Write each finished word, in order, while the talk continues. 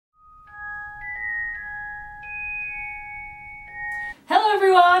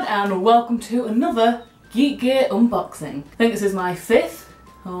everyone and welcome to another Geek Gear unboxing. I think this is my 5th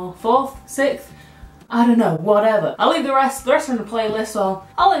or 4th, 6th, I don't know, whatever. I'll leave the rest are in the playlist, so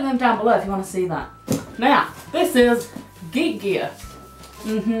I'll link them down below if you want to see that. Now, this is Geek Gear.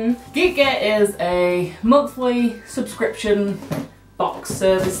 Geek Gear is a monthly subscription box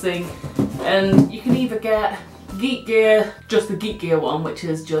service thing, and you can either get Geek Gear, just the Geek Gear one, which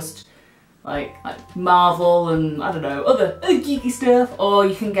is just like Marvel and I don't know, other geeky stuff, or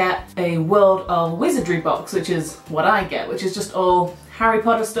you can get a World of Wizardry box, which is what I get, which is just all Harry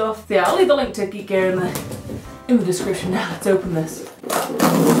Potter stuff. So yeah, I'll leave the link to Geek Gear in the description. Now let's open this.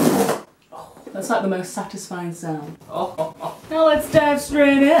 Oh, that's like the most satisfying sound. Now let's dive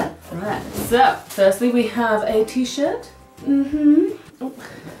straight in. Right, so firstly we have a t-shirt.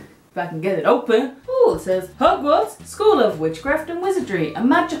 If I can get it open. Oh, it says Hogwarts School of Witchcraft and Wizardry. A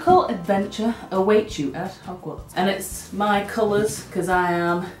magical adventure awaits you at Hogwarts. And it's my colours, because I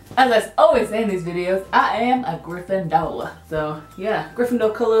am, as I always say in these videos, I am a Gryffindor. So yeah,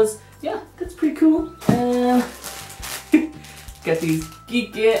 Gryffindor colours. Yeah, that's pretty cool. Get these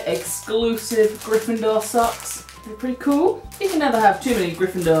Geek Gear exclusive Gryffindor socks. They're pretty cool. You can never have too many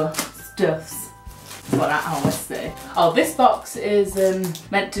Gryffindor stuffs. What I always say. Oh, this box is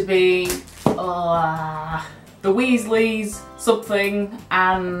meant to be the Weasleys something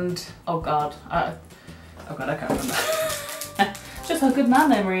and oh god, I can't remember. Just how good my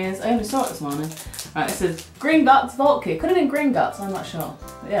memory is. I only saw it this morning. Right, this is Gringotts Vault Kit. Could have been Gringotts, I'm not sure.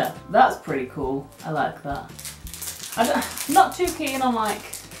 But yeah, that's pretty cool. I like that. I'm not too keen on like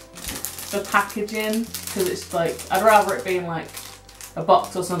the packaging because it's like I'd rather it being like a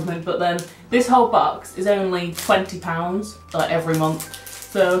box or something, but then this whole box is only £20 like every month,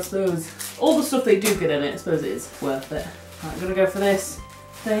 so I suppose all the stuff they do get in it, I suppose it is worth it. Right, I'm gonna go for this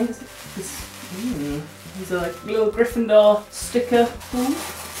thing. These are like little Gryffindor sticker thing.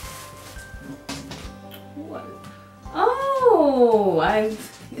 What? Oh,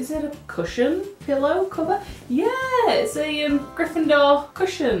 is it a cushion pillow cover? Yeah, it's a Gryffindor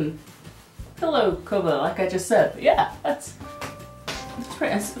cushion pillow cover, like I just said. But yeah,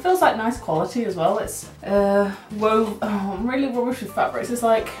 it feels like nice quality as well. It's woven. Oh, I'm really rubbish with fabrics. It's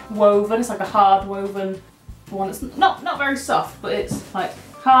like woven. It's like a hard woven one. It's not very soft, but it's like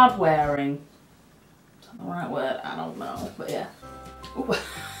hard wearing. Is that the right word? I don't know, but yeah. Ooh.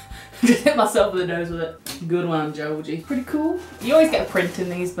 Just hit myself in the nose with it. Good one, Georgie. Pretty cool. You always get a print in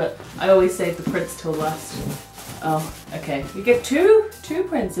these, but I always save the prints till last. Oh, okay. You get two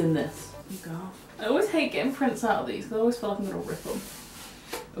prints in this. Oh god. I always hate getting prints out of these because I always feel like I'm gonna rip them.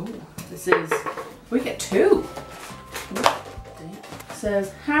 Oh, this is, we get 2. It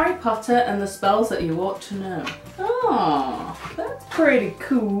says Harry Potter and the spells that you ought to know. Oh, that's pretty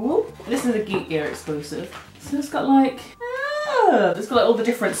cool. This is a Geek Gear exclusive. So it's got like, it's got like all the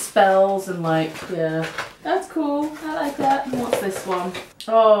different spells and like, yeah, that's cool. I like that. What's this one?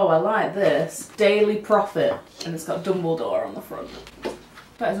 Oh, I like this. Daily Prophet. And it's got Dumbledore on the front.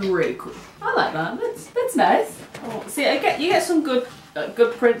 That is really cool. I like that. That's nice. Oh, see, you get some good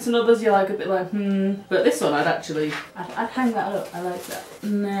prints and others you're like a bit like but this one I'd hang that up. I like that.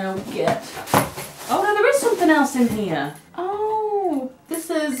 Now we get, oh no, there is something else in here. Oh, this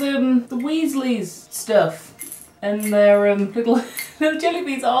is the Weasleys stuff and their little jelly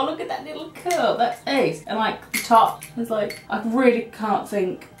beans. Oh, look at that little curve. That's ace. And like the top is like, I really can't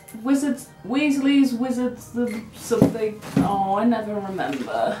think. Weasleys, wizards, something. Oh, I never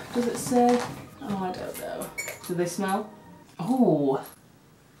remember. Does it say? Oh, I don't know. Do they smell? Oh,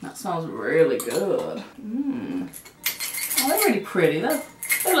 that smells really good. Oh, they're really pretty.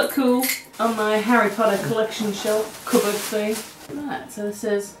 They look cool on my Harry Potter collection shelf cupboard thing. Right, so this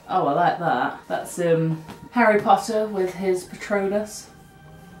is, oh, I like that. That's Harry Potter with his Patronus.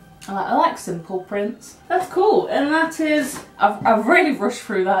 I like simple prints. That's cool, and that is, I've really rushed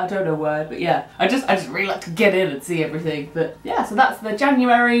through that, I don't know why, but yeah, I just really like to get in and see everything. But yeah, so that's the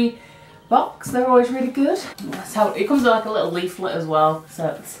January box. They're always really good. That's how it comes with like a little leaflet as well.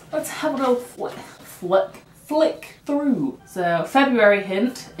 So let's have a little flick through. So February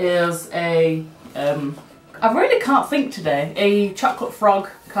hint is a I really can't think today. A chocolate frog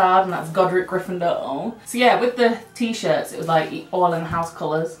card, and that's Godric Gryffindor. So yeah, with the t-shirts, it was like all in house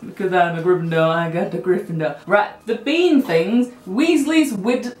colours. Because I'm a Gryffindor, I got the Gryffindor. Right, the bean things, Weasley's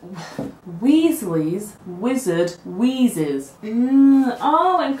Wizard Wheezes.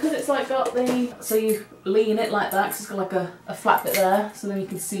 Oh, and because it's like got the, so you lean it like that, because it's got like a flat bit there, so then you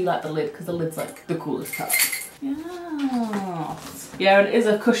can see like the lid, because the lid's like the coolest part. Yeah. Yeah, and it is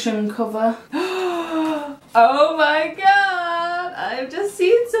a cushion cover. Oh my god! I've just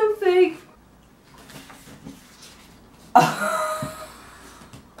seen something.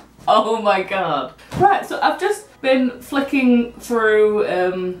 Oh my god. Right, so I've just been flicking through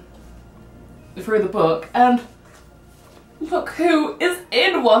the book, and look who is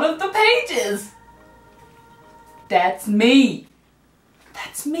in one of the pages. That's me.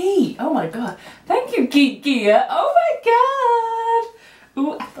 That's me. Oh my god. Thank you, Geek Gear. Oh my god.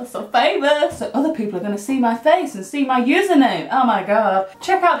 Ooh, I feel so famous. So other people are going to see my face and see my username. Oh my god.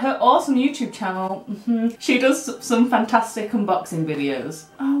 Check out her awesome YouTube channel. She does some fantastic unboxing videos.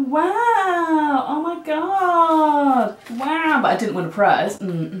 Oh wow. Oh my god. Wow. But I didn't win a prize.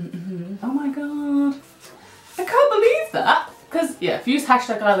 Oh my god. I can't believe that. Because, yeah, if you use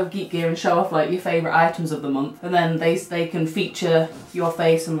hashtag I love Geek Gear and show off, like, your favourite items of the month, and then they can feature your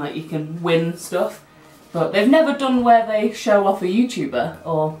face and, like, you can win stuff. But they've never done where they show off a YouTuber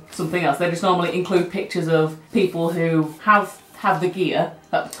or something else. They just normally include pictures of people who have the gear,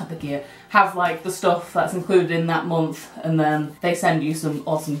 have, like, the stuff that's included in that month, and then they send you some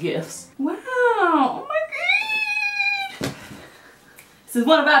awesome gifts. Wow! Oh my god! This is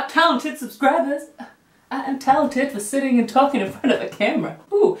one of our talented subscribers. I am talented for sitting and talking in front of a camera.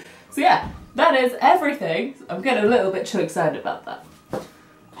 Ooh, so yeah, that is everything. I'm getting a little bit too excited about that.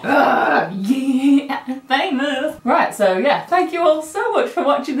 Yeah, I'm famous. Right, so yeah, thank you all so much for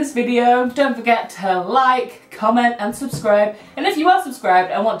watching this video. Don't forget to like, comment and subscribe. And if you are subscribed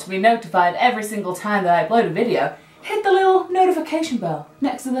and want to be notified every single time that I upload a video, hit the little notification bell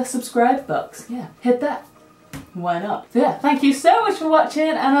next to the subscribe box. Yeah, hit that. Why not? So yeah, thank you so much for watching,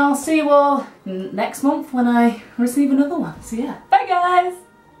 and I'll see you all next month when I receive another one. So yeah, bye guys!